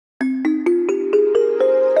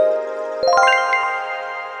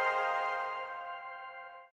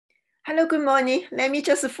Hello, good morning. Let me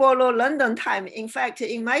just follow London time. In fact,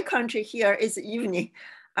 in my country here is evening.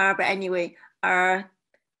 But anyway,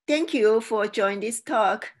 thank you for joining this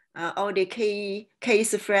talk, all the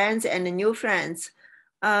KES friends and the new friends.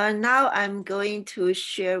 Now I'm going to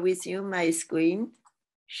share with you my screen,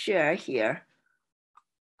 share here.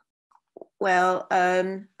 Well,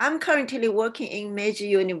 I'm currently working in Meiji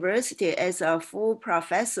University as a full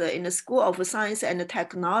professor in the School of Science and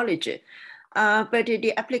Technology. But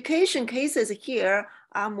the application cases here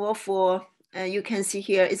are more for, you can see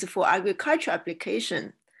here is for agriculture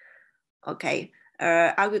application. Okay,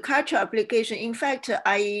 agriculture application. In fact,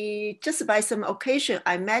 I just by some occasion,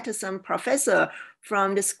 I met some professor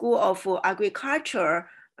from the School of Agriculture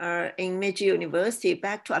in Meiji University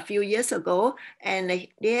back to a few years ago. And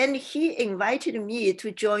then he invited me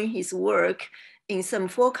to join his work in some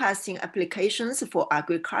forecasting applications for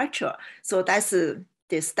agriculture. So that's the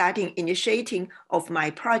starting initiating of my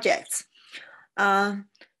projects.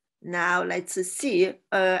 Now let's see,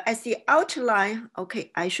 as the outline,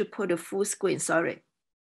 okay, I should put a full screen, sorry.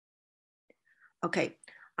 Okay,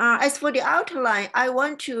 as for the outline, I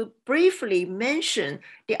want to briefly mention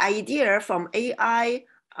the idea from AI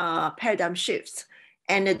paradigm shifts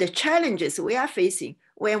and the challenges we are facing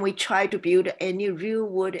when we try to build any real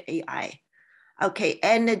world AI. Okay,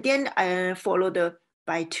 and then followed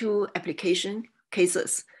by two application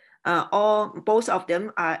cases. Both of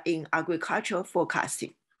them are in agricultural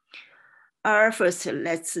forecasting. First,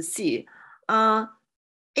 let's see.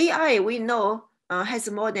 AI, we know,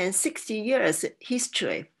 has more than 60 years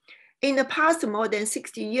history. In the past more than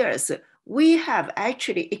 60 years, we have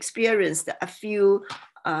actually experienced a few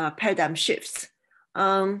paradigm shifts.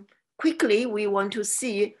 Quickly, we want to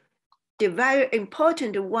see the very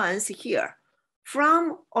important ones here.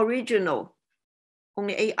 From original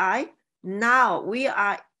only AI, now we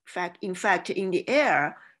are in fact in the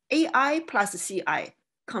era AI plus CI,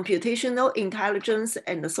 computational intelligence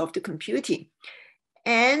and soft computing,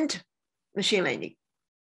 and machine learning.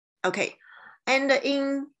 Okay, and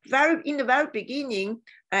in the very beginning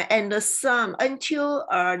and some until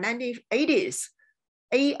 1980s,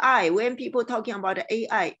 AI, when people talking about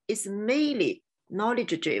AI, is mainly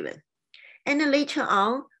knowledge driven. And then later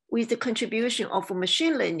on, with the contribution of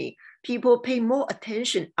machine learning, people pay more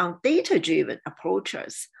attention on data-driven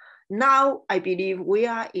approaches. Now, I believe we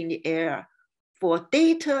are in the era for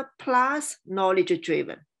data plus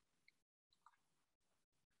knowledge-driven.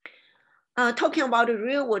 Talking about the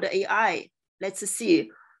real-world AI, let's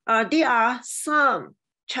see. There are some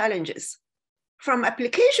challenges. From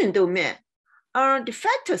application domain, the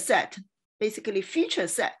factor set, basically feature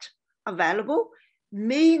set available,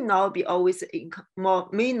 may not always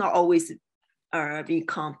be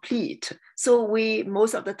complete. So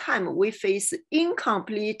most of the time we face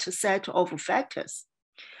incomplete set of factors.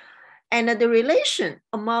 And the relation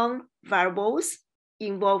among variables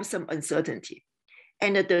involves some uncertainty.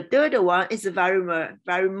 And the third one is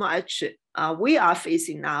very much we are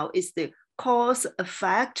facing now is the cause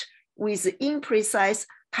effect with imprecise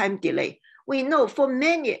time delay. We know for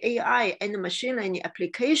many AI and machine learning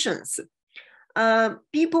applications,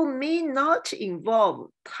 people may not involve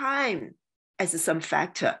time as some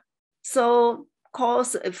factor. So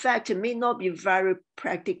cause effect may not be very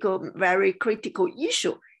practical, very critical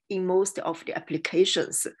issue in most of the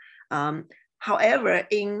applications. However,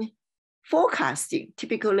 in forecasting,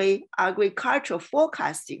 typically agricultural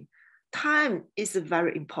forecasting, time is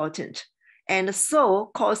very important. And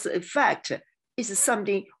so cause effect is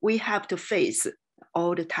something we have to face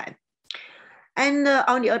all the time. And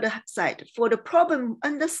on the other side, for the problem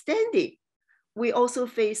understanding, we also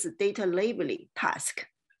face data labeling task.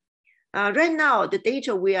 Right now, the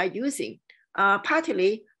data we are using,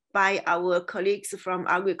 partly by our colleagues from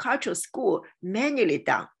agricultural school, manually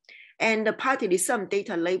done, and partly some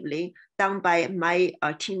data labeling done by my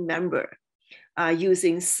team member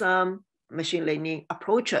using some machine learning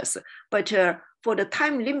approaches. But for the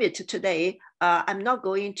time limit today, I'm not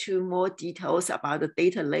going to more details about the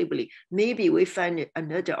data labeling. Maybe we find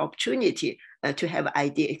another opportunity to have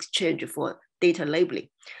idea exchange for data labeling.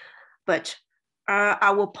 But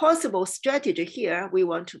our possible strategy here we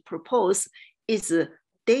want to propose is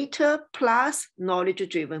data plus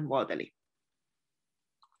knowledge-driven modeling.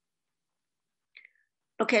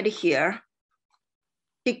 Look at here.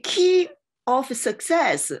 The key of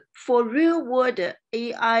success for real-world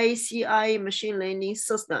AI, CI machine learning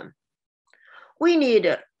system, we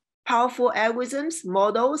need powerful algorithms,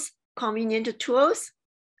 models, convenient tools,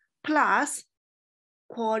 plus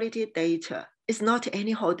quality data. It's not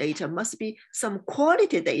anyhow data, must be some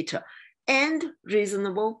quality data and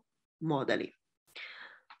reasonable modeling.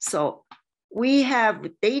 So we have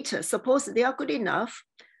data, suppose they are good enough,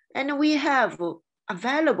 and we have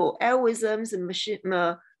available algorithms, machine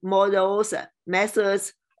models,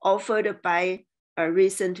 methods offered by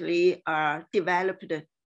recently developed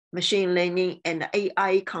machine learning and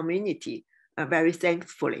AI community, very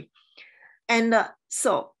thankfully. And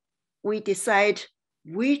so we decide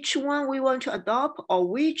which one we want to adopt or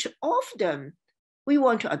which of them we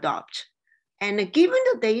want to adopt. And given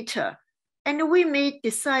the data, and we need to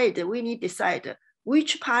decide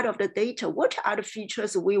which part of the data, what are the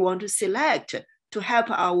features we want to select to help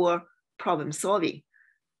our problem solving,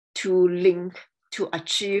 to link, to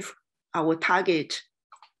achieve our target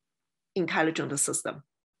intelligent system.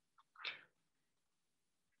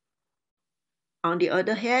 On the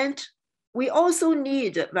other hand, we also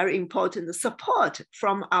need very important support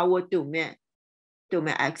from our domain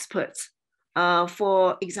experts.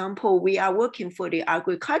 For example, we are working for the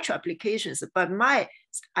agriculture applications, but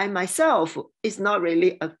I myself is not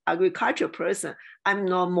really an agriculture person. I'm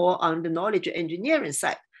not more on the knowledge engineering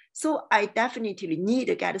side. So I definitely need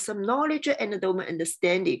to get some knowledge and domain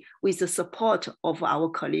understanding with the support of our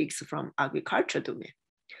colleagues from agriculture domain.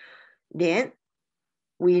 Then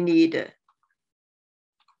we need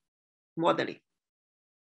modeling.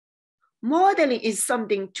 Modeling is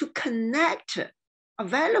something to connect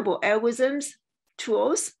available algorithms,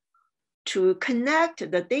 tools, to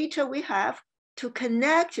connect the data we have, to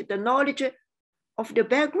connect the knowledge of the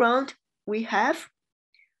background we have,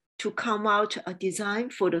 to come out a design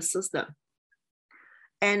for the system.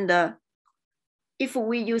 And if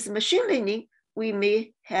we use machine learning, we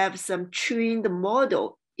may have some trained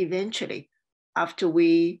model eventually after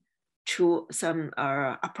we choose some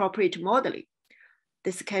appropriate modeling.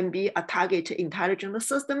 This can be a target intelligent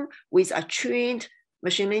system with a trained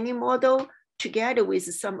machine learning model together with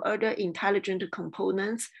some other intelligent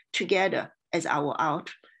components together as our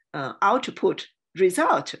output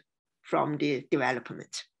result from the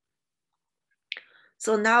development.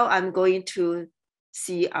 So now I'm going to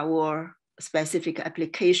see our specific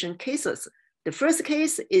application cases. The first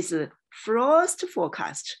case is frost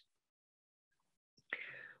forecast.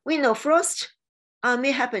 We know frost may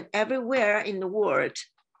happen everywhere in the world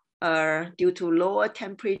due to lower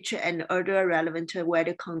temperature and other relevant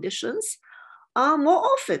weather conditions. More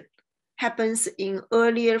often happens in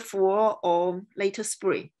earlier fall or later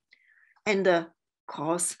spring, and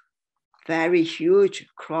cause very huge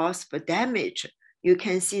crop damage. You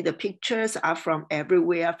can see the pictures are from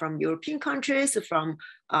everywhere, from European countries, from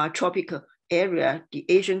tropical area, the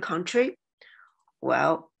Asian country.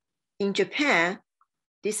 Well, in Japan,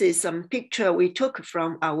 this is some picture we took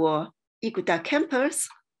from our Ikuta campus,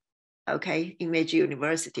 okay, in Meiji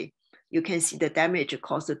University. You can see the damage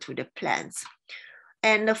caused to the plants.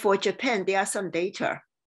 And for Japan, there are some data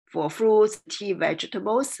for fruits, tea,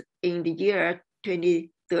 vegetables in the year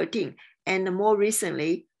 2013. And more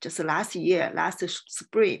recently, just last year, last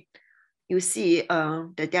spring, you see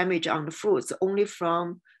the damage on the fruits only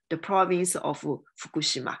from the province of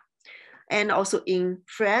Fukushima. And also in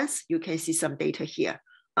France, you can see some data here.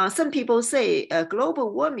 Some people say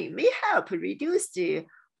global warming may help reduce the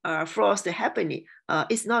frost happening.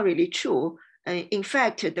 It's not really true. In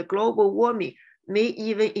fact, the global warming may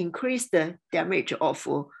even increase the damage of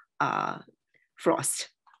frost.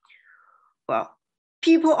 Well,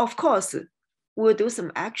 people, of course, will do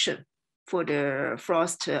some action for the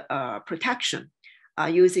frost protection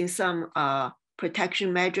using some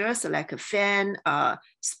protection measures like a fan,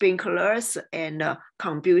 sprinklers, and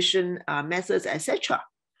combustion methods, etc.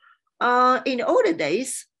 In the older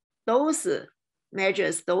days, those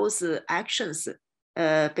measures, those actions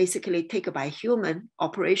basically taken by human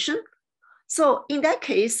operation. So in that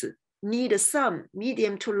case, need some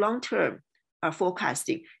medium to long-term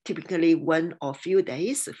forecasting, typically 1 or few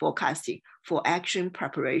days forecasting for action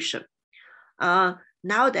preparation.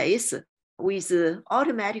 Nowadays, with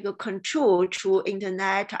automatic control through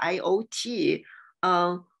internet, IoT,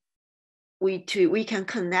 we can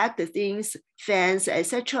connect the things, fans,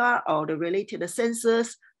 etc., or the related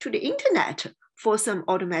sensors to the internet for some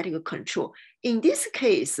automatic control. In this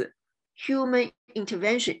case, human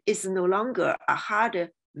intervention is no longer a hard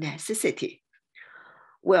necessity.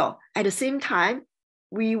 Well, at the same time,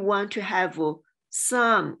 we want to have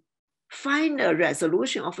some final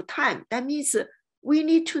resolution of time. That means we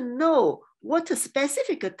need to know what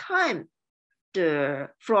specific time the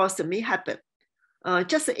frost may happen.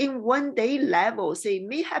 Just in 1 day level, say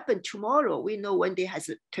may happen tomorrow. We know 1 day has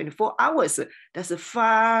 24 hours. That's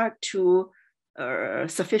far too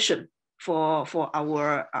sufficient for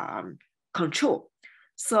our control.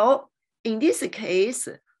 So in this case,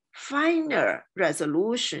 finer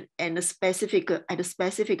resolution and at a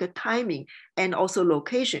specific timing and also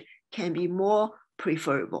location can be more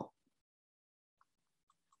preferable.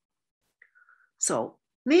 So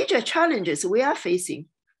major challenges we are facing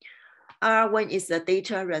are one is the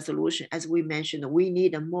data resolution. As we mentioned, we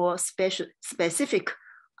need a more specific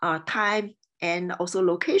time and also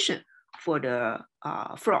location for the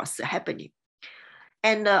frost happening.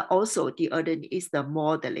 And also the other is the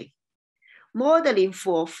modeling. Modeling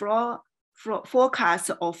for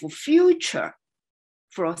forecast of future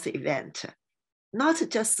frost event, not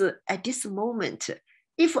just at this moment.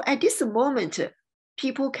 If at this moment,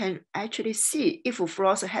 people can actually see if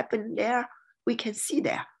frost happened there, we can see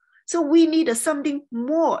there. So we need something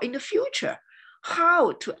more in the future,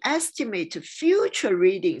 how to estimate future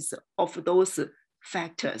readings of those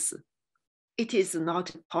factors. It is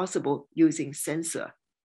not possible using sensor.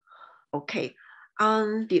 Okay,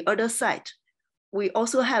 on the other side, we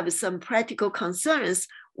also have some practical concerns.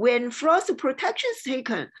 When frost protection is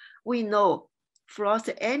taken, we know frost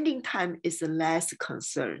ending time is less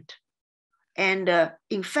concerned. And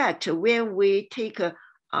in fact, when we take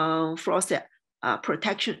frost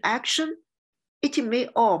protection action, it may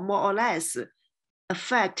more or less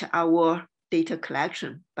affect our data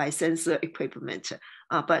collection by sensor equipment.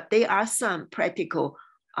 But there are some practical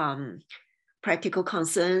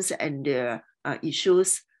concerns and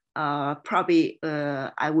issues. Probably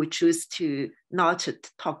I would choose to not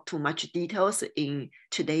talk too much details in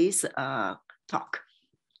today's talk.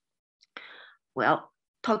 Well,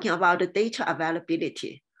 talking about the data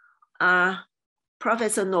availability,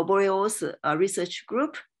 Professor Noborio's research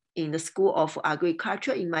group in the School of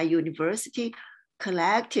Agriculture in my university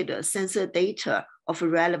collected sensor data of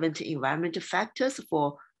relevant environmental factors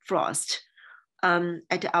for frost.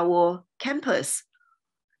 At our campus,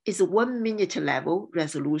 is 1 minute level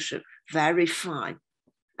resolution, very fine,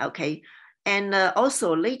 okay? And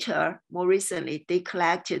also later, more recently, they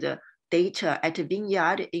collected data at a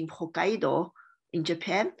vineyard in Hokkaido in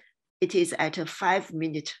Japan. It is at a 5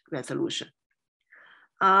 minute resolution.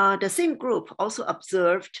 The same group also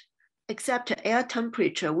observed, except air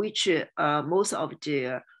temperature, which most of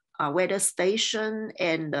the weather station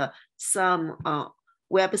and some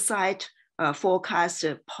website forecast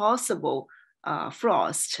possible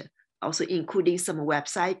frost, also including some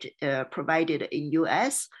website provided in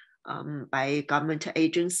US by government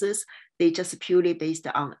agencies. They just purely based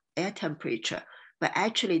on air temperature, but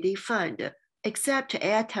actually they find except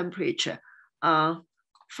air temperature,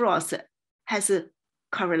 frost has a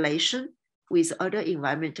correlation with other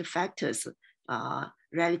environmental factors,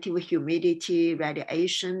 relative humidity,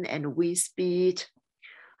 radiation, and wind speed.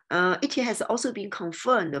 It has also been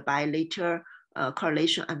confirmed by later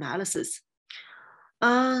correlation analysis.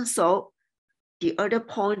 So the other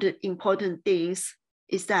important things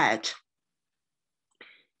is that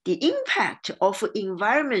the impact of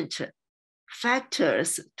environmental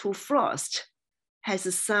factors to frost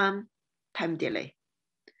has some time delay.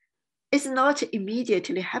 It's not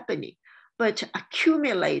immediately happening, but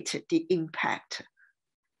accumulate the impact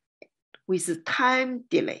with time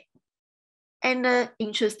delay. And the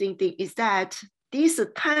interesting thing is that this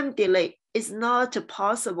time delay is not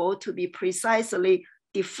possible to be precisely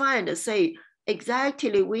defined, say,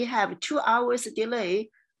 exactly we have 2 hours delay.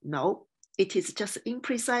 No, it is just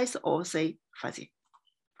imprecise or say fuzzy.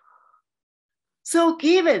 So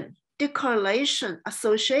given the correlation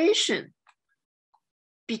association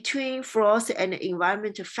between frost and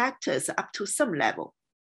environmental factors up to some level,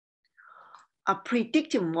 a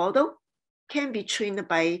predictive model can be trained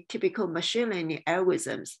by typical machine learning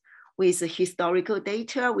algorithms with historical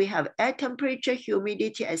data. We have air temperature,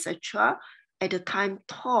 humidity, etc. at a time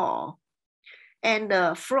tau,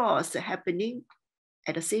 and frost happening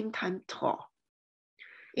at the same time tau.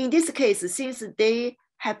 In this case, since they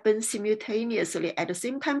happen simultaneously at the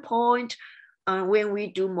same time point, when we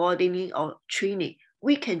do modeling or training,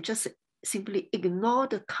 we can just simply ignore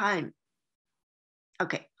the time.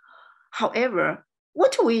 Okay. However,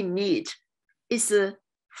 what we need is a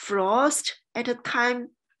frost at a time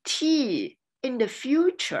t in the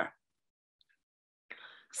future.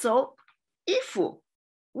 So if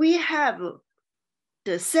we have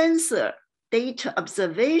the sensor data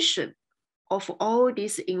observation of all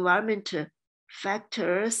these environmental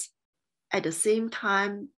factors at the same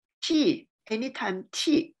time t, anytime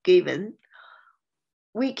t given,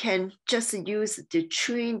 we can just use the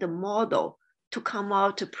trained model to come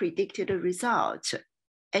out to predicted result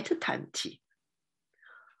at a time t.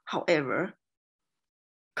 However,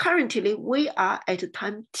 currently we are at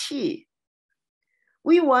time t.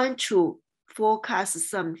 We want to forecast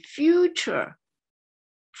some future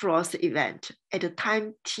frost event at a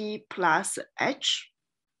time t plus h.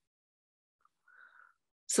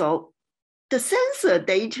 So the sensor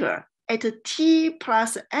data at t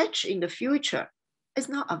plus h in the future is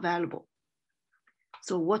not available.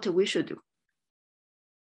 So what we should do?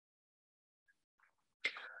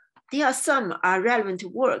 There are some relevant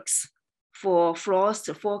works for frost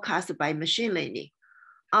forecast by machine learning.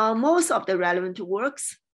 Most of the relevant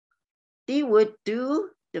works, they would do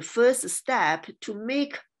the first step to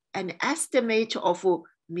make an estimate of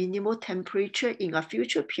minimal temperature in a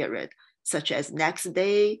future period, such as next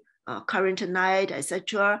day, current night,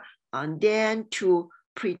 etc., and then to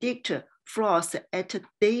predict frost at a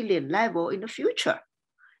daily level in the future,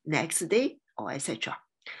 next day, or etc.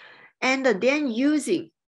 And then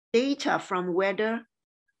using data from weather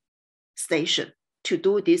station to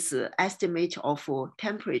do this estimate of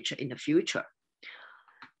temperature in the future.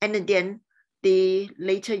 And then they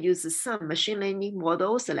later use some machine learning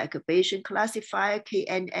models like Bayesian classifier,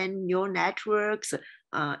 KNN neural networks,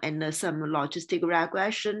 and some logistic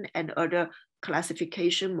regression and other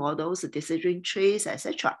classification models, decision trees,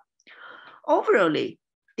 etc. Overall,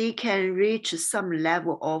 they can reach some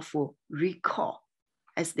level of recall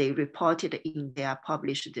as they reported in their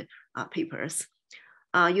published papers.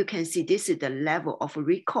 You can see this is the level of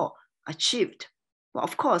recall achieved. Well,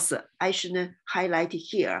 of course, I should highlight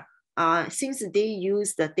here, since they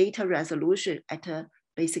use the data resolution at a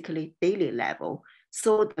basically daily level,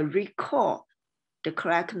 so the recall, the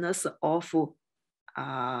correctness of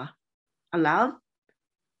alarm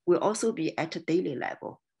will also be at a daily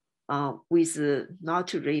level with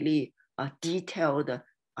not really a detailed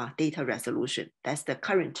data resolution. That's the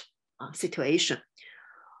current situation.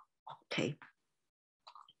 Okay.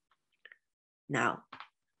 Now,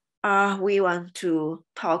 we want to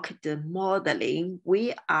talk the modeling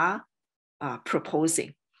we are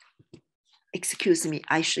proposing. Excuse me,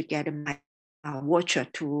 I should get my watcher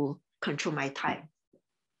to control my time.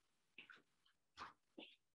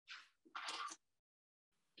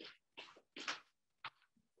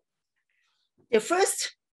 The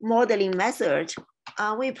first modeling method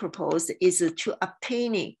we propose is to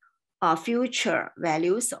obtaining future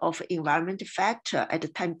values of environment factor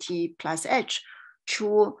at time t plus h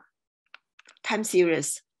through time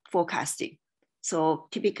series forecasting. So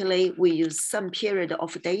typically we use some period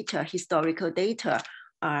of data, historical data,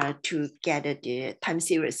 to get the time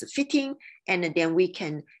series fitting, and then we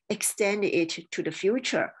can extend it to the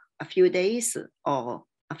future, a few days or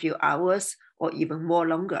a few hours or even more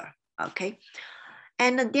longer, okay?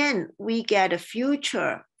 And then we get a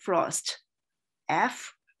future frost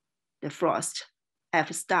F, the frost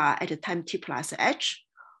F star at the time t plus h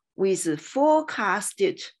with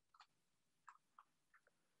forecasted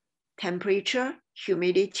temperature,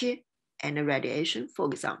 humidity, and radiation, for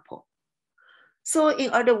example. So in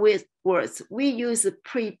other words, we use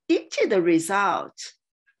predicted result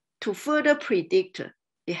to further predict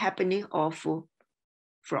the happening of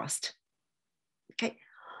frost. Okay.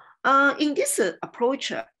 In this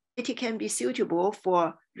approach, it can be suitable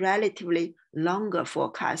for relatively longer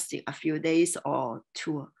forecasting, a few days or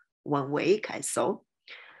to 1 week or so.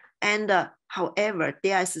 And however,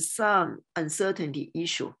 there is some uncertainty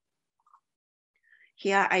issue.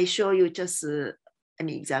 Here I show you just an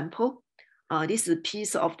example. This is a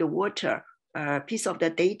piece of the water, piece of the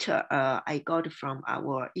data I got from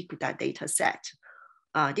our Ecuador data set.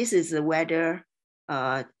 This is the weather,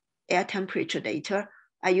 air temperature data.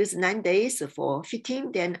 I use 9 days for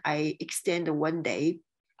fitting, then I extend 1 day,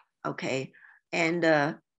 okay? And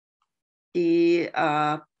the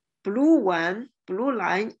blue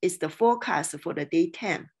line is the forecast for the day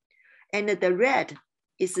 10. And the red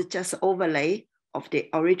is just overlay of the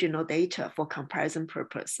original data for comparison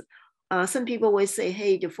purpose. Some people will say,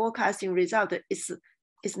 hey, the forecasting result is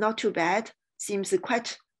not too bad, seems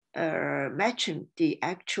quite matching the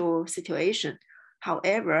actual situation.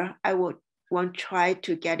 However, I would want to try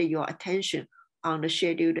to get your attention on the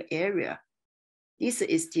scheduled area. This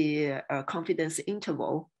is the confidence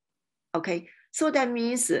interval, okay? So that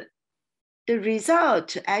means the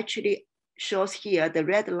result actually shows here, the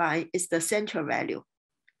red line is the center value.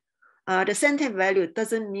 The center value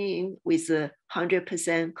doesn't mean with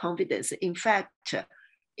 100% confidence. In fact,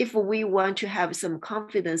 if we want to have some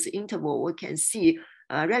confidence interval, we can see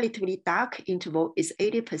a relatively dark interval is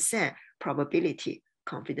 80% probability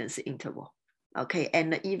confidence interval. Okay,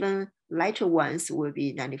 and even lighter ones will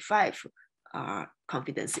be 95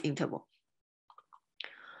 confidence interval.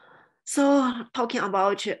 So talking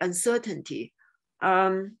about uncertainty,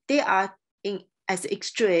 they are as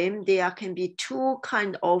extreme, there can be two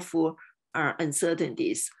kinds of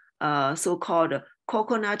uncertainties, so-called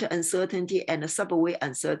coconut uncertainty and subway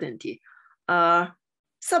uncertainty.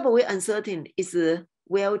 Subway uncertainty is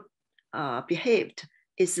well behaved,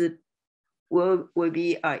 will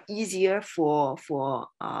be easier for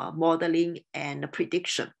modeling and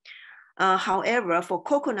prediction. However, for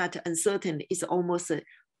coconut uncertainty, it's almost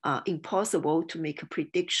impossible to make a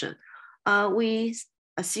prediction. We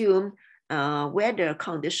assume weather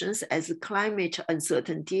conditions as climate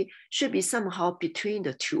uncertainty should be somehow between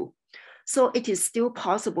the two. So it is still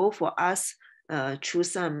possible for us through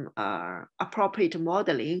some appropriate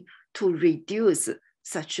modeling to reduce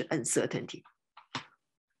such uncertainty.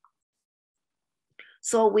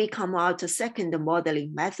 So we come out the second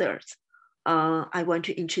modeling method. I want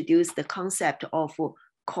to introduce the concept of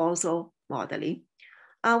causal modeling.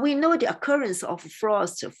 We know the occurrence of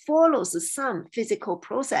frost follows some physical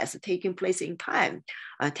process taking place in time,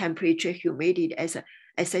 temperature, humidity,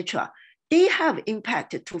 etc. They have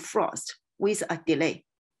impact to frost with a delay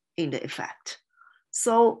in the effect.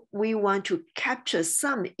 So we want to capture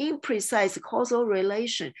some imprecise causal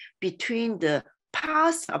relation between the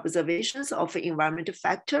past observations of environmental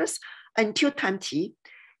factors until time t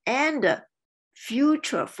and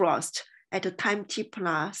future frost at time t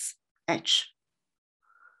plus h.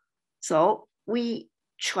 So we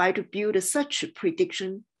try to build such a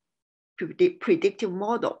predictive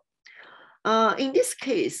model. In this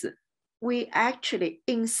case, we actually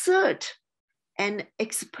insert an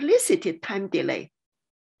explicit time delay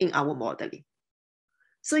in our modeling.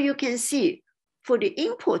 So you can see for the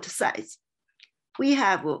input side, we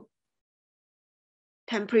have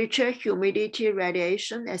temperature, humidity,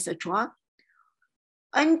 radiation, etc.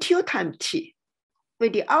 until time t.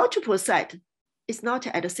 But the output side is not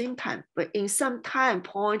at the same time, but in some time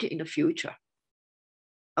point in the future.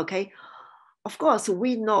 Okay, of course,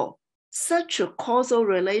 we know such a causal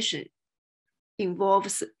relation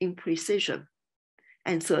involves imprecision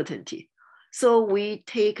and uncertainty. So we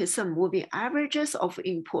take some moving averages of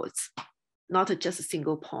inputs, not just a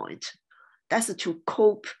single point. That's to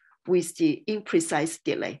cope with the imprecise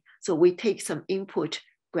delay. So we take some input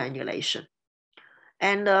granulation.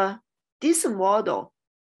 And this model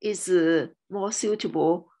is more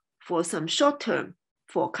suitable for some short-term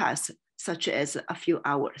forecasts, such as a few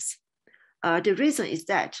hours. The reason is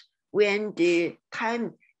that when the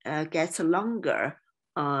time gets longer,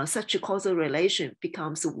 such a causal relation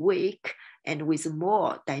becomes weak, and with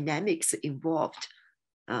more dynamics involved,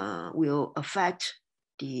 will affect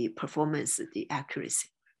the performance, the accuracy.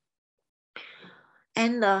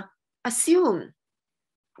 And assume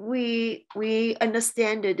we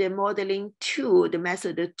understand the modeling tool, the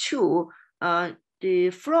method two, the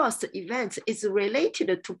frost event is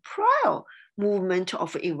related to prior movement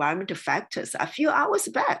of environmental factors a few hours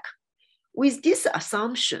back. With this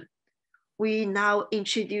assumption, we now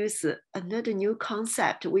introduce another new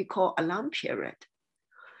concept we call alarm period.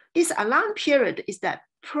 This alarm period is that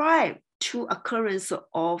prior to occurrence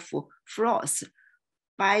of frost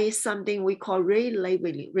by something we call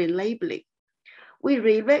relabeling. We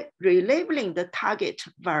relabeling the target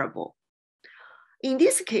variable. In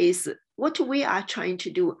this case, what we are trying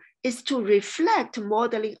to do is to reflect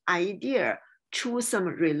modeling idea through some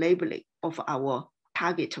relabeling of our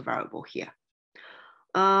target variable here.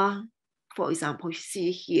 For example, you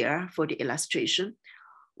see here for the illustration,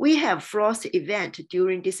 we have frost event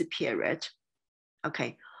during this period,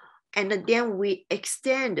 okay? And then we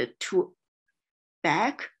extend to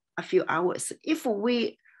back a few hours. If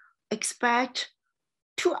we expect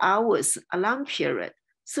 2 hours alarm period,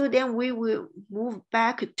 so then we will move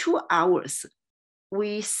back 2 hours.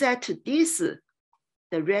 We set this,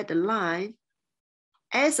 the red line,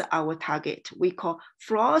 as our target. We call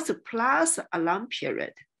frost plus alarm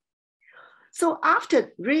period. So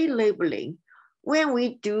after relabeling, when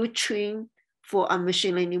we do train for a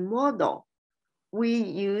machine learning model, we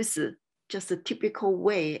use just a typical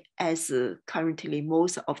way as currently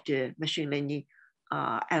most of the machine learning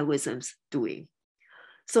algorithms doing.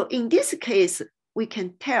 So in this case, we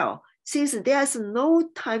can tell since there's no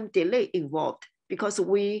time delay involved because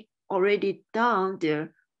we already done the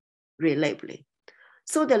relabeling.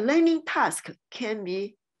 So the learning task can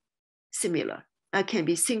be similar, can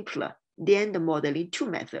be simpler than the modeling two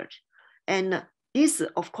method. And this,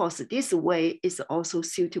 of course, this way is also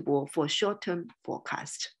suitable for short-term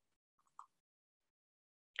forecast.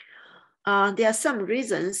 There are some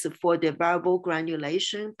reasons for the variable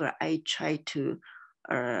granulation, but I try to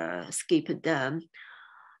skip them.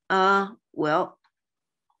 Well,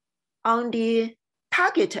 on the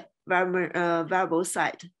target variable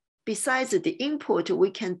side, besides the input,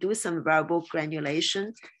 we can do some variable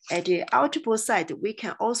granulation. At the output side, we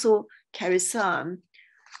can also carry some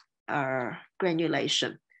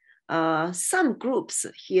granulation. Some groups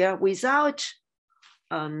here without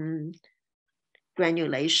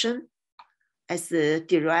granulation as the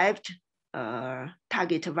derived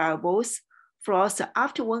target variables, frost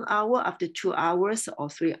after 1 hour, after 2 hours or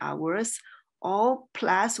 3 hours, or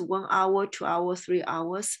plus 1 hour, 2 hours, 3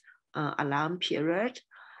 hours alarm period.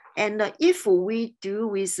 And if we do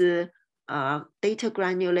with data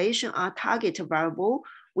granulation or target variable,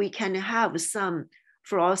 we can have some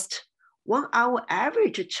frost 1 hour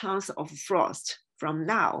average chance of frost from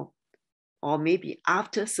now, or maybe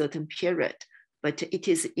after a certain period, but it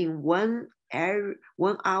is in 1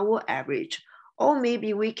 hour average. Or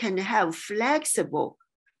maybe we can have flexible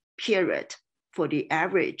period for the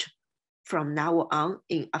average from now on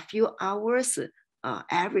in a few hours,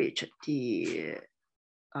 average the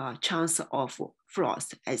chance of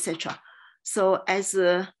frost, etc. So as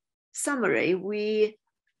a summary, we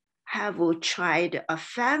have tried a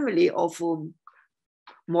family of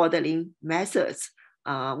modeling methods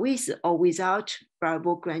with or without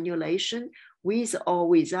variable granulation, with or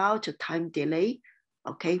without time delay.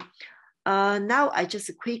 Okay. Now I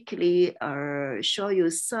just quickly show you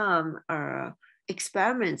some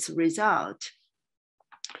experiments result.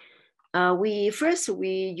 We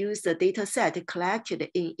use the data set collected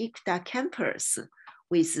in ICTA campus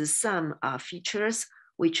with some features.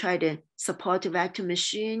 We tried a support vector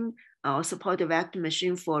machine, support vector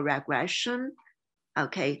machine for regression.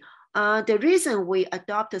 Okay. The reason we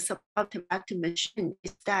adopt a support vector machine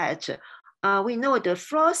is that we know the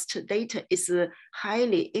frost data is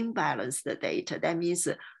highly imbalanced data. That means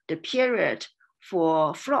the period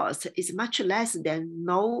for frost is much less than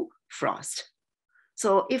no frost.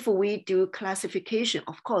 So if we do classification,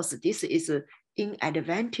 of course, this is an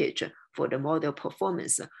advantage for the model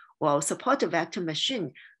performance, while support vector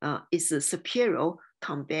machine is superior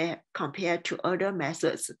compared to other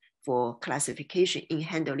methods for classification in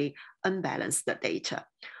handling unbalanced data.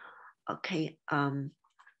 Okay.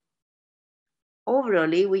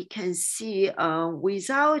 Overall, we can see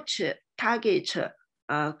without target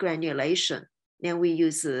granulation, then we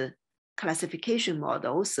use classification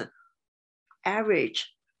models. Average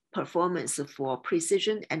performance for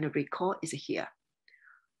precision and recall is here.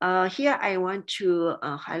 Here I want to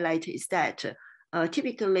highlight is that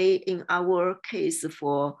typically in our case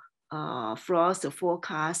for frost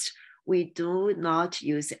forecast, we do not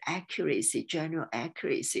use accuracy, general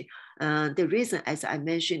accuracy. The reason, as I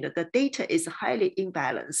mentioned, the data is highly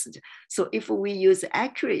imbalanced. So if we use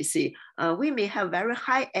accuracy, we may have very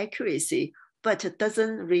high accuracy, but it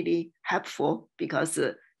doesn't really helpful because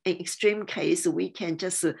in extreme case, we can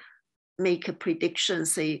just make a prediction,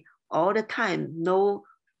 say all the time, no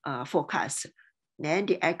forecast. Then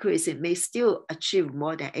the accuracy may still achieve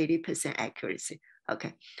more than 80% accuracy.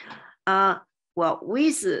 Okay. Well,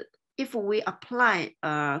 if we apply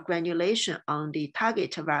granulation on the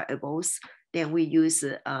target variables, then we use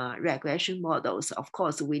regression models. Of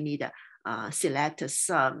course, we need to select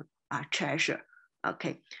some treasure.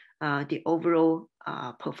 Okay. The overall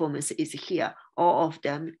performance is here, all of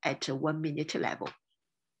them at 1 minute level.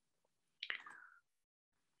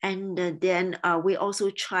 And then we also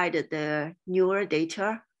tried the newer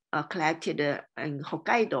data collected in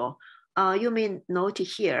Hokkaido. You may note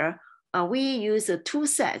here, we use 2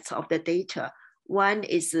 sets of the data. One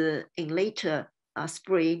is in later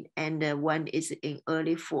spring and one is in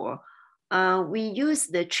early fall. We use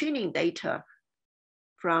the training data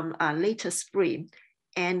from later spring,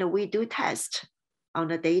 and we do test on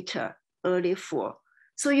the data early fall.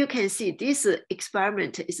 So you can see this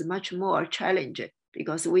experiment is much more challenging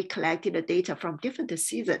because we collected the data from different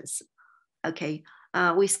seasons. Okay,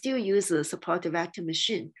 we still use a support vector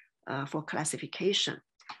machine for classification.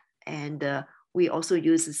 And we also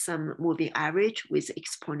use some moving average with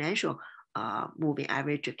exponential moving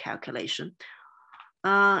average calculation.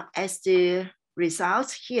 As the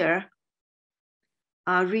results here,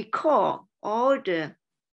 recall all the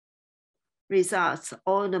results,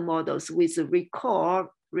 all the models with recall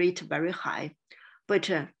rate very high. But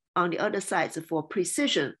on the other side, for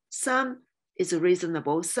precision, some is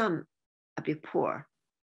reasonable, some a bit poor.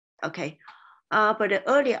 Okay, but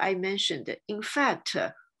earlier I mentioned, in fact,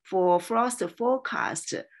 for frost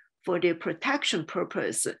forecast, for the protection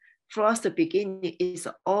purpose, frost beginning is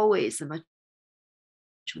always much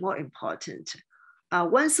more important.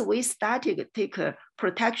 Once we started to take a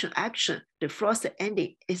protection action, the frost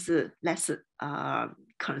ending is less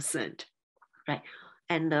concerned, right?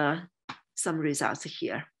 And some results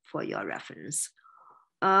here for your reference.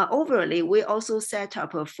 Overall, we also set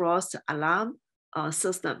up a frost alarm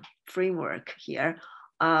system framework here.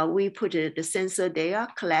 We put the sensor data,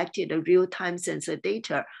 collected the real-time sensor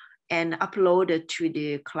data, and upload it to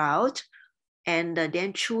the cloud. And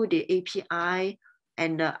then through the API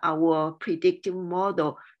and our predictive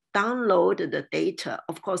model, download the data.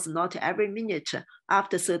 Of course, not every minute.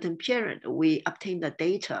 After a certain period, we obtain the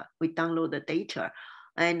data, we download the data.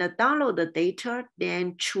 And download the data,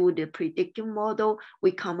 then through the predictive model,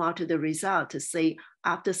 we come out to the result to say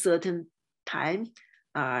after certain time,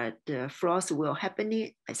 the frost will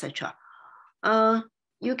happen, etc.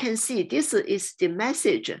 You can see this is the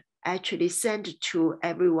message actually sent to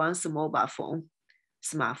everyone's mobile phone,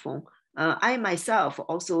 smartphone. I myself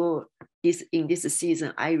also, in this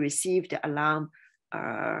season, I received the alarm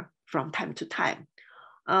from time to time.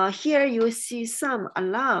 Here you see some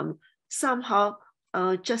alarm, somehow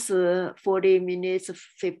just 40 minutes,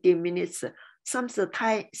 50 minutes. Seems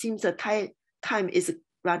the time is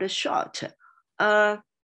rather short.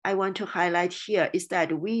 I want to highlight here is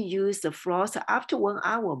that we use the frost after 1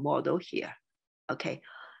 hour model here, okay?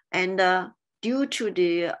 And due to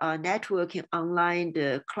the networking online,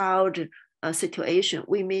 the cloud situation,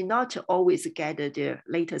 we may not always get the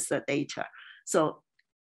latest data. So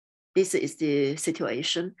this is the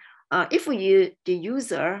situation. If the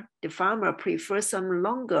user, the farmer prefers some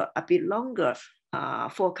longer, a bit longer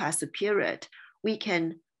forecast period, we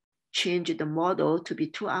can change the model to be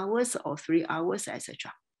 2 hours or 3 hours,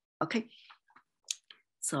 etc. Okay,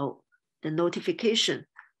 so the notification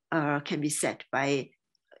can be set by,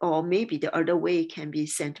 or maybe the other way can be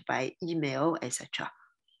sent by email, etc.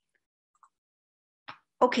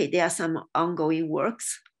 Okay, there are some ongoing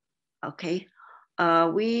works. Okay,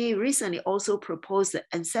 we recently also proposed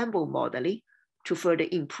ensemble modeling to further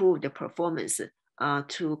improve the performance,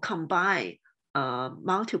 to combine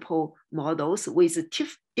multiple models with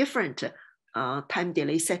different time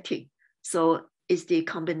delay setting. So it's the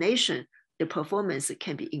combination, the performance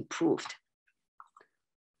can be improved.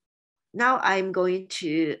 Now I'm going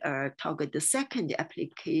to talk the second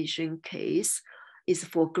application case is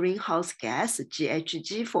for greenhouse gas,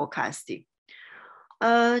 GHG forecasting.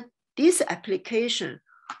 This application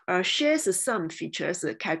shares some features,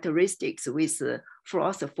 characteristics with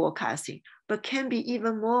frost forecasting, but can be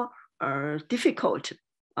even more difficult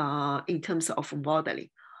in terms of modeling.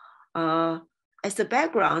 As a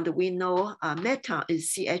background, we know methane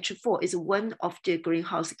is CH4 is one of the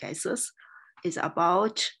greenhouse gases. It's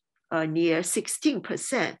about near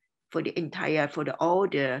 16% for the entire, all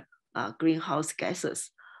the greenhouse gases.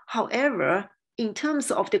 However, in terms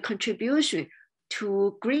of the contribution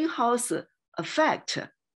to greenhouse effect,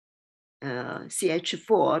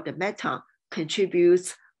 CH4, the methane,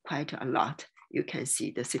 contributes quite a lot. You can see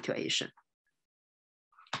the situation.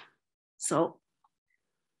 So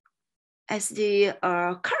as the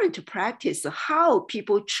current practice, how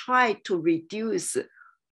people try to reduce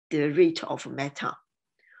the rate of methane.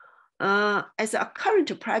 As a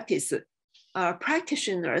current practice,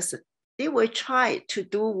 practitioners, they will try to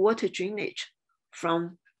do water drainage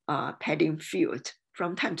from paddy field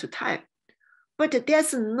from time to time. But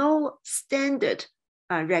there's no standard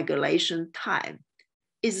regulation time.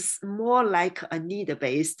 It's more like a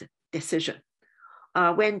need-based decision.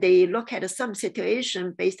 When they look at some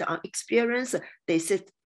situation based on experience, they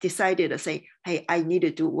decided to say, hey, I need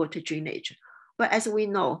to do water drainage. But as we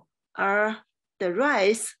know, the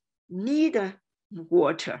rice need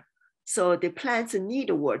water. So the plants need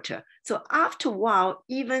water. So after a while,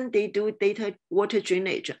 even they do water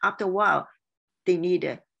drainage, after a while, they need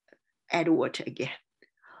to add water again.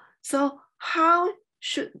 So how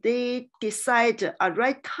should they decide a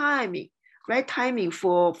right timing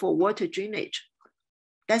for water drainage?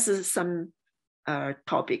 That's some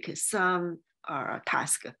topic, some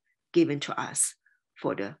task given to us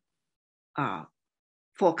for the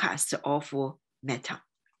forecast of methane.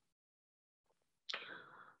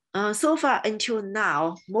 So far until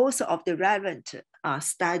now, most of the relevant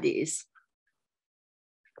studies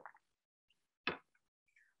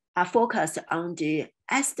are focused on the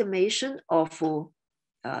estimation of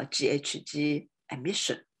GHG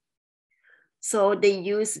emission. So they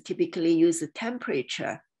typically use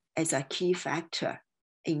temperature as a key factor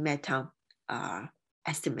in methane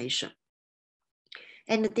estimation.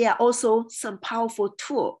 And there are also some powerful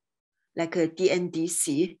tools, like a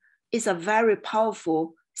DNDC is a very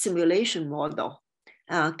powerful simulation model,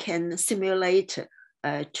 can simulate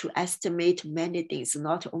to estimate many things,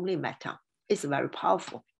 not only methane. It's very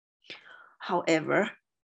powerful. However,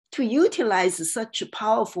 to utilize such a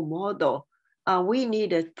powerful model, we need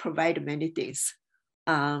to provide many things.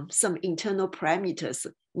 Some internal parameters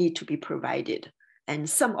need to be provided, and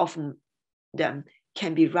some of them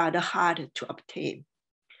can be rather hard to obtain.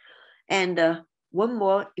 And one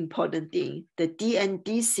more important thing, the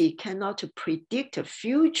DNDC cannot predict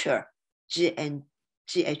future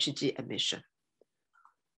GHG emission.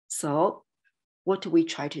 So what do we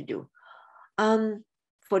try to do?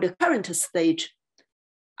 For the current stage,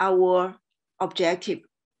 our objective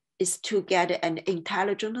is to get an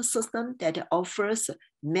intelligent system that offers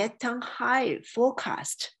methane high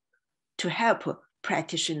forecast to help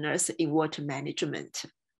practitioners in water management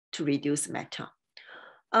to reduce methane.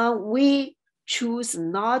 We choose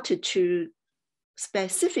not to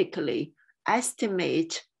specifically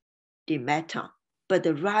estimate the methane, but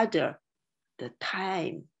rather the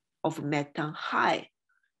time of methane high.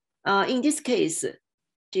 In this case,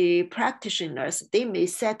 the practitioners, they may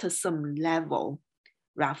set some level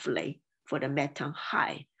roughly for the methane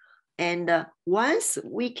high. And once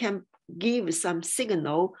we can give some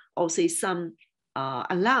signal or say some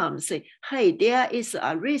alarm, say, hey, there is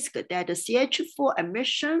a risk that the CH4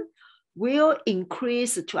 emission will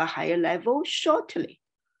increase to a higher level shortly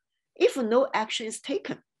if no action is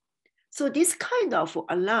taken. So this kind of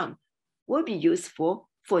alarm will be useful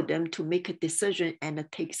for them to make a decision and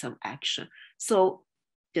take some action. So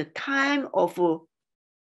the time of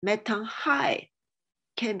methane high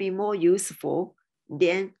can be more useful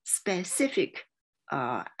than specific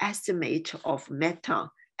estimate of methane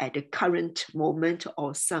at the current moment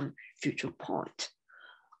or some future point.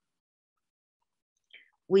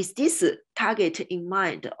 With this target in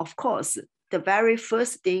mind, of course, the very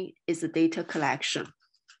first thing is the data collection.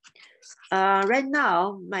 Right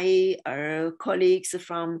now, my colleagues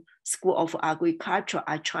from School of Agriculture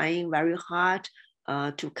are trying very hard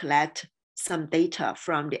to collect some data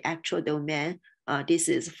from the actual domain. This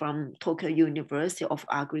is from Tokyo University of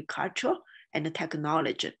Agriculture and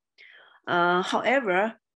Technology.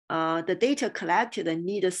 However, the data collected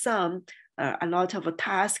needs a lot of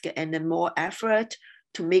task and more effort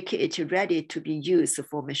to make it ready to be used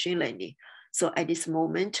for machine learning. So at this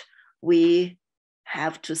moment, we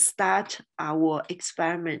have to start our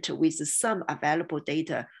experiment with some available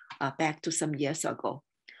data back to some years ago.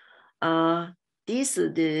 This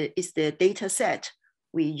is the data set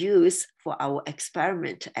we use for our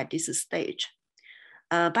experiment at this stage.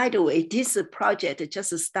 By the way, this project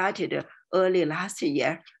just started early last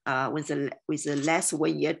year with less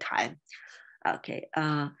 1 year time. Okay,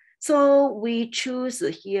 so we choose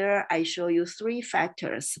here, I show you 3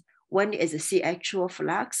 factors. One is the sea actual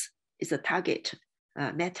flux, is a target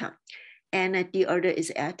methane, and the other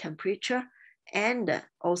is air temperature, and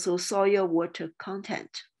also soil water content,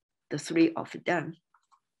 the 3 of them.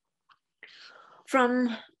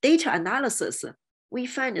 From data analysis, we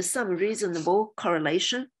find some reasonable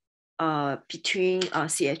correlation between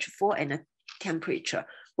CH4 and temperature,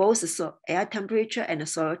 both air temperature and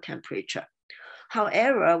soil temperature.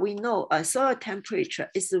 However, we know soil temperature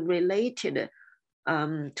is related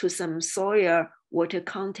to some soil water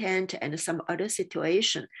content and some other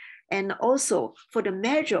situation. And also for the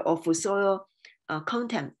measure of soil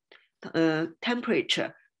content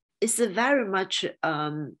temperature, is very much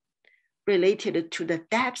related to the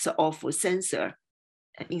depth of sensor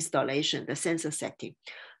installation, the sensor setting.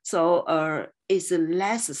 So it's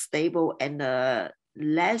less stable and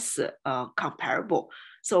less comparable.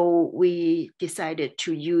 So we decided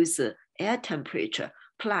to use air temperature,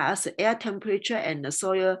 plus air temperature and the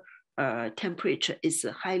soil temperature is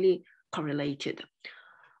highly correlated.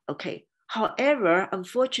 Okay, however,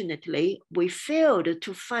 unfortunately, we failed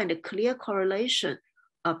to find a clear correlation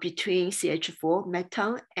between CH4,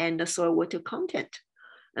 methane, and the soil water content.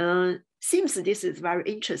 Seems this is very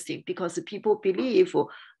interesting because people believe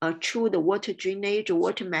through the water drainage,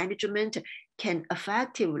 water management can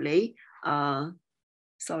effectively,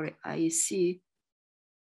 sorry, I see.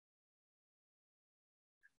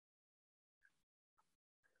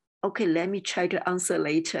 Okay, let me try to answer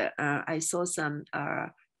later. I saw some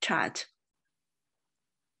chat.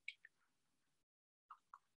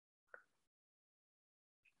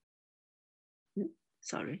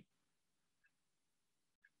 Sorry.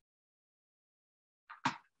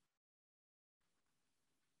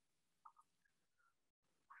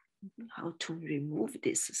 How to remove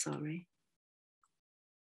this, sorry.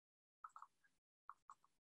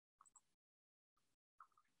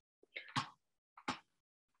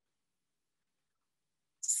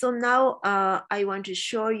 So now I want to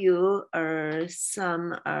show you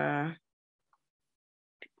some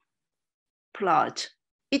plot.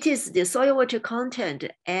 It is the soil water content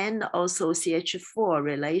and also CH4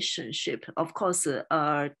 relationship. Of course,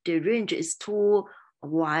 the range is too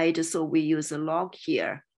wide, so we use a log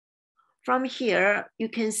here. From here, you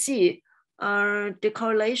can see the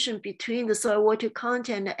correlation between the soil water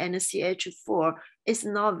content and the CH4 is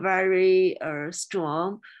not very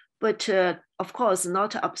strong, but of course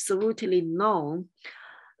not absolutely known.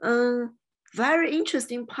 Very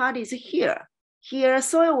interesting part is here. Here,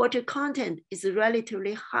 soil water content is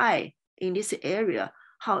relatively high in this area.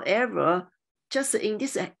 However, just in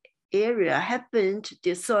this area happened,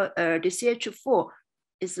 the CH4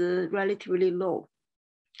 is relatively low.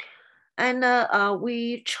 And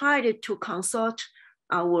we tried to consult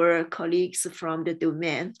our colleagues from the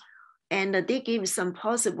domain, and they gave some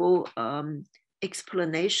possible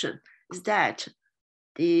explanation. Is that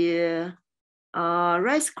the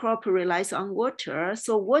rice crop relies on water,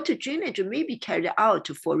 so water drainage may be carried out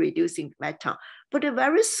for reducing methane, but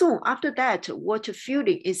very soon after that, water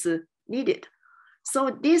filling is needed.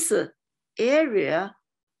 So this area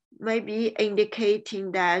may be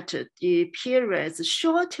indicating that the periods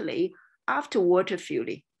shortly after water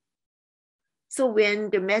filling. So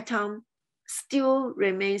when the methane still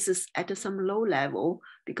remains at some low level,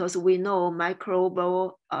 because we know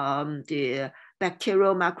microbial, the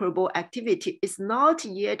bacterial microbial activity is not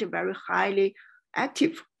yet very highly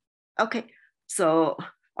active. Okay, so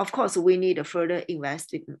of course we need a further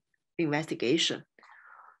investigation.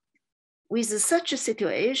 With such a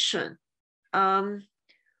situation,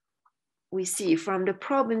 we see from the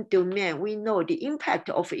problem domain, we know the impact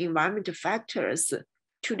of environmental factors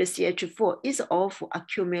to the CH4 is of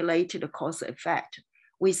accumulated cause effect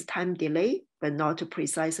with time delay, but not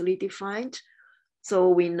precisely defined. So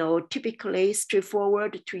we know typically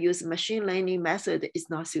straightforward to use machine learning method is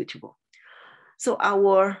not suitable. So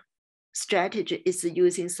our strategy is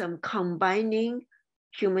using some combining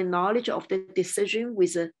human knowledge of the decision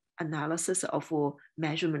with analysis of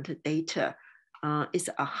measurement data. Is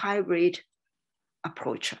a hybrid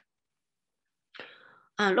approach.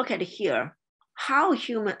 Look at here, how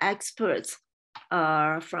human experts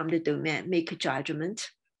from the domain make a judgment.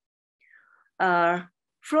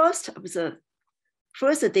 First,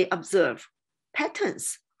 they observe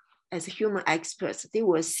patterns. As human experts, they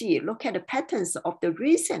will look at the patterns of the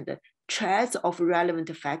recent trends of relevant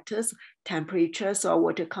factors, temperature, soil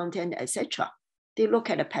water content, etc. They look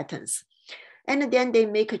at the patterns. And then they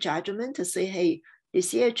make a judgment to say, hey, the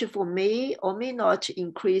CH4 may or may not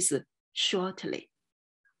increase shortly.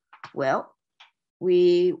 Well,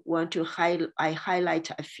 we want to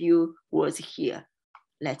highlight a few words here.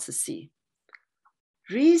 Let's see.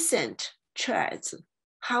 Recent trends.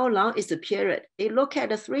 How long is the period? They look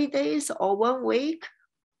at 3 days or 1 week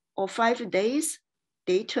or 5 days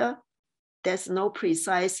data. There's no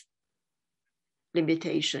precise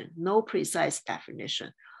limitation, no precise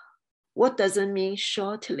definition. What does it mean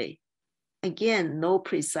shortly? Again, no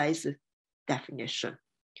precise definition.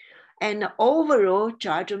 And overall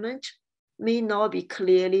judgment may not be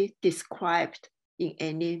clearly described in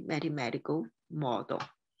any mathematical model.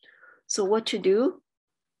 So what to do?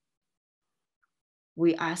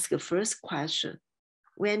 We ask the first question.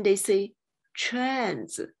 When they say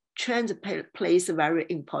trends plays a very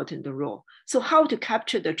important role. So how to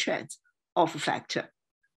capture the trends of a factor?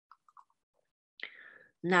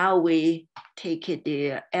 Now we take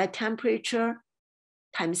the air temperature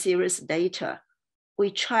time series data.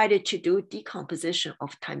 We tried to do decomposition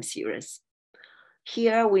of time series.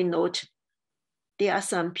 Here we note there are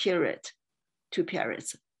some periods, 2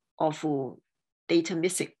 periods of data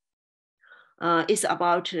missing. It's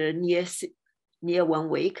about near 1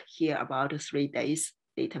 week, here about 3 days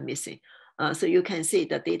data missing. So you can see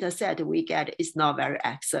the data set we get is not very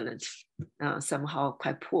excellent, somehow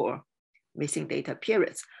quite poor. Missing data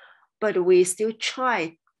periods, but we still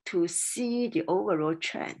try to see the overall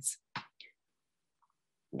trends.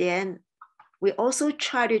 Then we also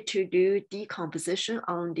tried to do decomposition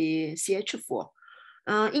on the CH4.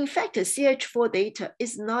 In fact, CH4 data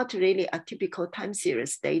is not really a typical time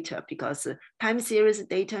series data, because time series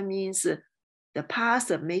data means the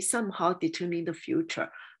past may somehow determine the future,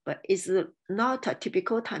 but it's not a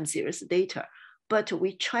typical time series data. But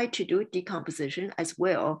we try to do decomposition as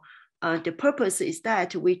well. The purpose is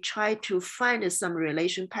that we try to find some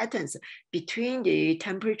relation patterns between the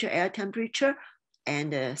temperature, air temperature,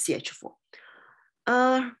 and CH4.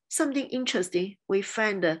 Something interesting, we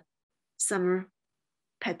find some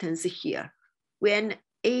patterns here. When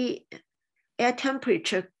air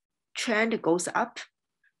temperature trend goes up,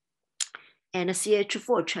 and the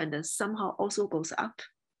CH4 trend somehow also goes up.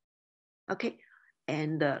 Okay,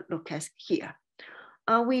 and look at here.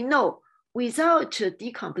 We know without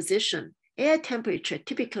decomposition, air temperature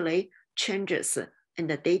typically changes in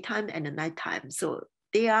the daytime and the nighttime. So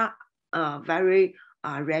they are very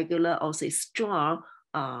regular, also strong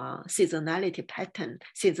seasonality pattern,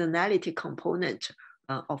 seasonality component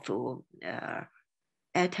of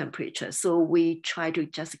air temperature. So we try to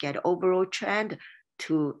just get overall trend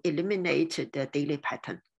to eliminate the daily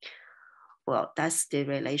pattern. Well, that's the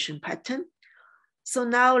relation pattern. So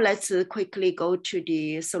now let's quickly go to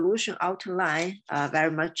the solution outline,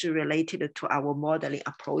 very much related to our modeling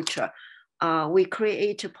approach. We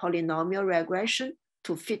create a polynomial regression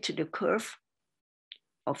to fit the curve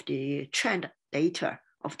of the trend data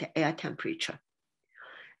of the air temperature.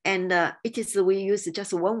 And we use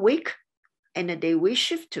just 1 week, and then we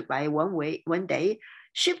shift by 1 day.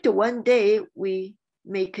 Shift 1 day, we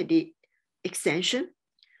make the extension.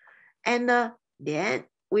 And then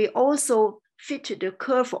we also fit the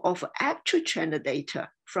curve of actual trend data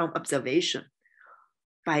from observation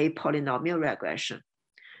by polynomial regression.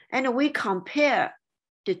 And we compare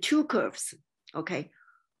the two curves, okay?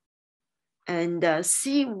 And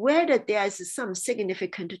see whether there is some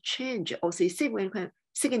significant change or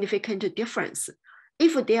significant difference.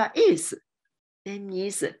 If there is, that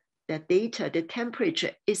means the data, the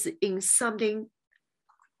temperature is in something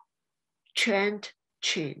trend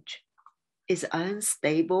change, is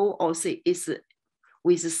unstable, or is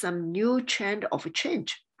with some new trend of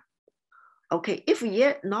change. Okay, if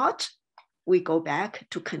yet not, we go back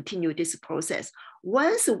to continue this process.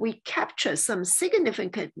 Once we capture some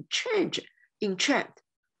significant change in trend,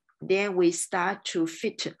 then we start to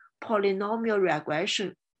fit polynomial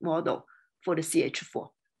regression model for the CH4.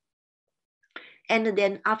 And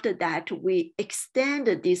then after that, we extend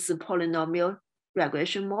this polynomial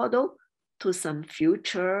regression model to some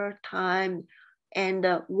future time. And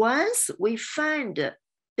once we find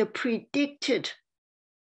the predicted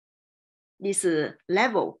this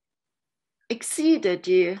level exceed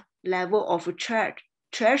the level of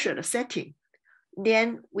treasured setting,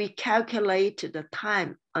 then we calculate the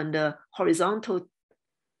time on the horizontal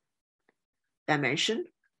dimension.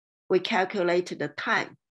 We calculate the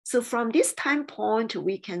time. So from this time point,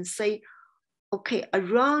 we can say, okay,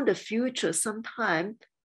 around the future sometime,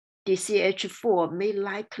 the CH4 may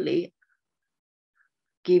likely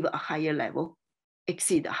give a higher level,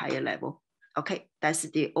 exceed a higher level. Okay, that's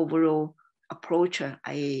the overall approach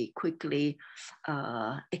I quickly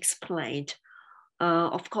explained.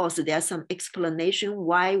 Of course, there's some explanation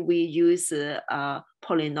why we use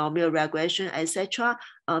polynomial regression, etc.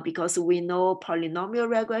 Because we know polynomial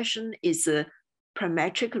regression is a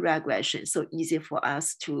parametric regression, so easy for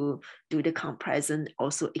us to do the comparison,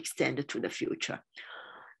 also extend to the future.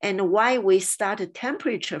 And why we start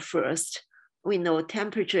temperature first? We know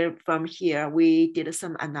temperature from here, we did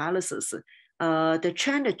some analysis. The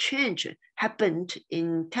trend change happened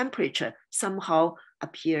in temperature somehow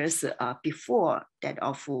appears before that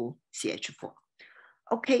of CH4.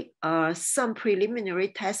 Okay, some preliminary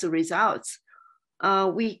test results.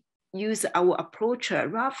 We use our approach,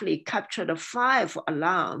 roughly capture the 5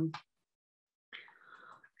 alarm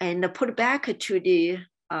and put back to the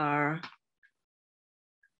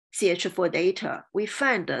CH4 data. We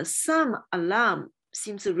find some alarm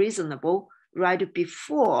seems reasonable right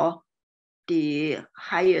before the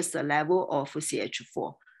highest level of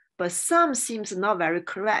CH4, but some seems not very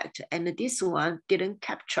correct, and this one didn't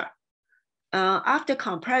capture. After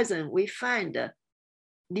comparison, we find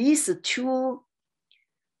these 2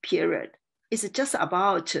 period is just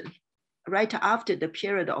about right after the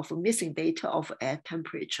period of missing data of air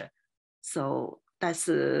temperature. So that's,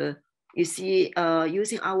 you see,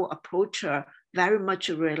 using our approach very much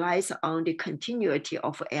relies on the continuity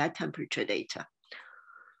of air temperature data.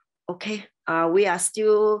 Okay, we are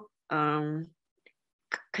still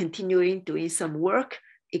continuing doing some work,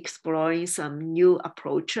 exploring some new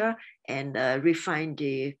approach and refine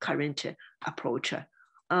the current approach.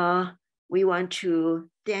 We want to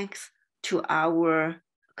thank to our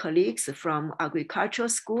colleagues from agricultural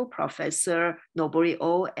school, Professor Nobori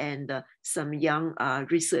and some young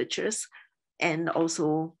researchers, and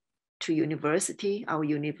also to university. Our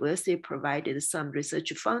university provided some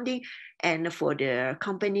research funding, and for the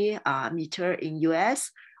company Meter in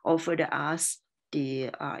US offered us the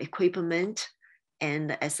equipment.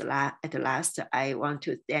 And at last, I want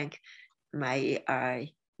to thank my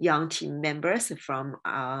young team members from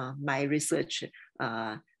my research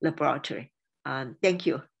laboratory. Thank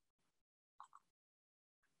you.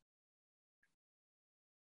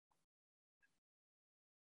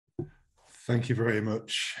 Thank you very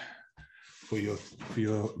much for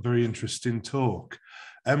your very interesting talk.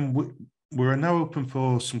 We're now open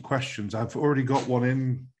for some questions. I've already got one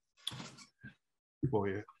in for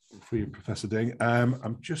you, Professor Ding.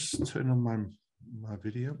 I'm just turning on my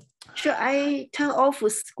video. Should I turn off a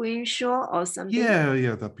screenshot or something?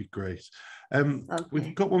 Yeah, that'd be great. Okay.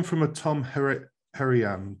 We've got one from a Tom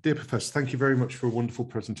Herian. Dear Professor, thank you very much for a wonderful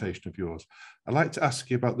presentation of yours. I'd like to ask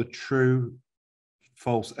you about the true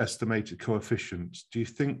false estimated coefficients. Do you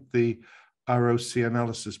think the ROC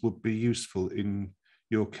analysis would be useful in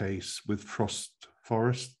your case with frost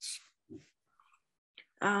forests?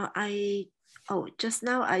 Just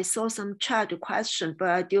now I saw some chat question,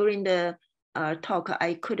 but during the talk,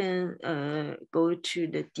 I couldn't go to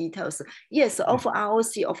the details. Yes, of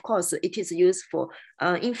ROC, of course, it is useful.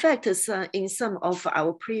 In fact, in some of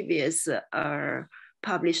our previous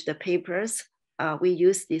published papers, we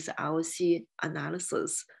use this ROC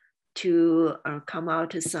analysis to come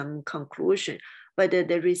out to some conclusion, but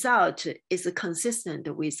the result is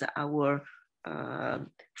consistent with our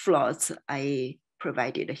plots I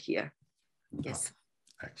provided here. Yes.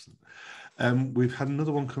 Oh, excellent. We've had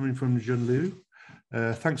another one coming from Jun Liu.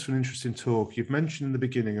 Thanks for an interesting talk. You've mentioned in the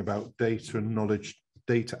beginning about data and knowledge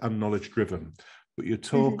driven, but your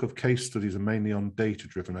talk of case studies are mainly on data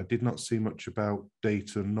driven. I did not see much about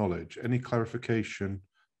data and knowledge. Any clarification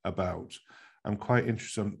about? I'm quite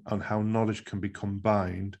interested on how knowledge can be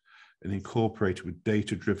combined and incorporated with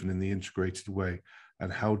data driven in the integrated way,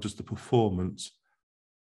 and how does the performance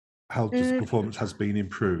has been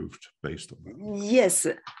improved based on that? Yes.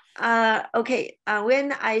 Okay.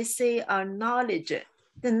 When I say knowledge,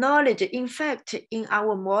 the knowledge, in fact, in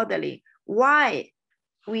our modeling, why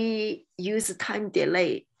we use time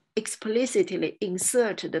delay, explicitly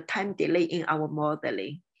insert the time delay in our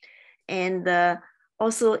modeling. And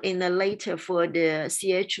also in the later for the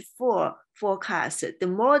CH4 forecast, the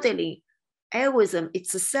modeling algorithm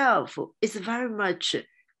itself is very much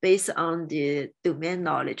based on the domain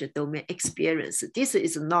knowledge, domain experience. This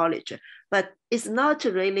is knowledge, but it's not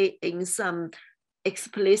really in some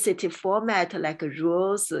explicit format like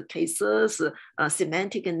rules, cases,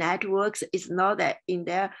 semantic networks. It's not that in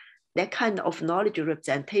there, that kind of knowledge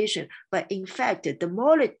representation, but in fact, the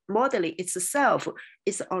modeling itself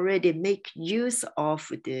is already make use of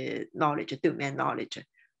the knowledge, domain knowledge.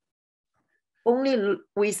 Only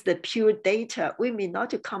with the pure data, we may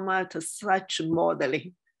not come out of such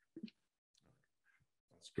modeling.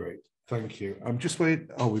 That's great. Thank you. I'm just waiting.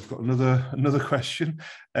 Oh, we've got another question.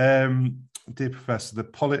 Dear Professor,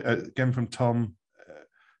 again from Tom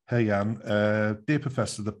Heyan. Dear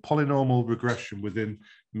Professor, the polynomial regression within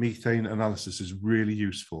methane analysis is really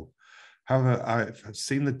useful. However, I've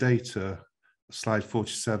seen the data, slide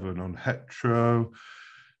 47, on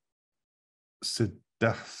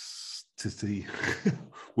heterosidicity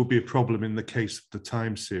would be a problem in the case of the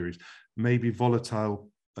time series. Maybe volatile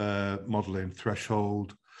modeling,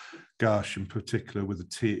 threshold, Gash in particular with a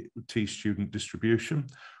T-student distribution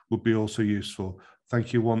would be also useful.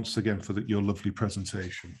 Thank you once again for your lovely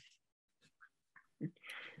presentation.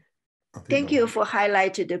 Thank you for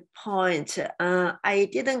highlighting the point. I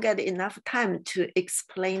didn't get enough time to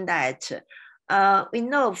explain that. We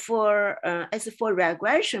know as for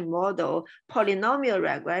regression model, polynomial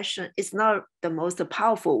regression is not the most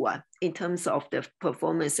powerful one in terms of the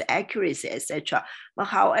performance accuracy, etc. But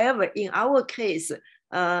however, in our case,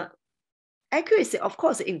 accuracy, of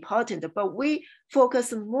course, important, but we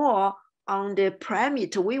focus more on the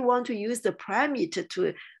parameter. We want to use the parameter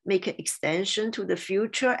to make an extension to the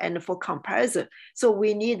future and for comparison. So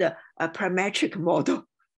we need a parametric model.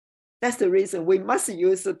 That's the reason we must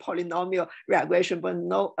use a polynomial regression, but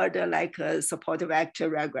no other like support vector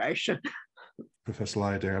regression. Professor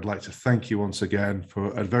Liya Ding, I'd like to thank you once again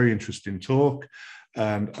for a very interesting talk.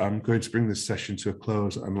 And I'm going to bring this session to a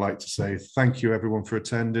close and like to say thank you everyone for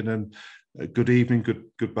attending, and good evening,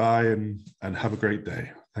 goodbye, and have a great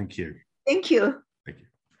day. Thank you. Thank you.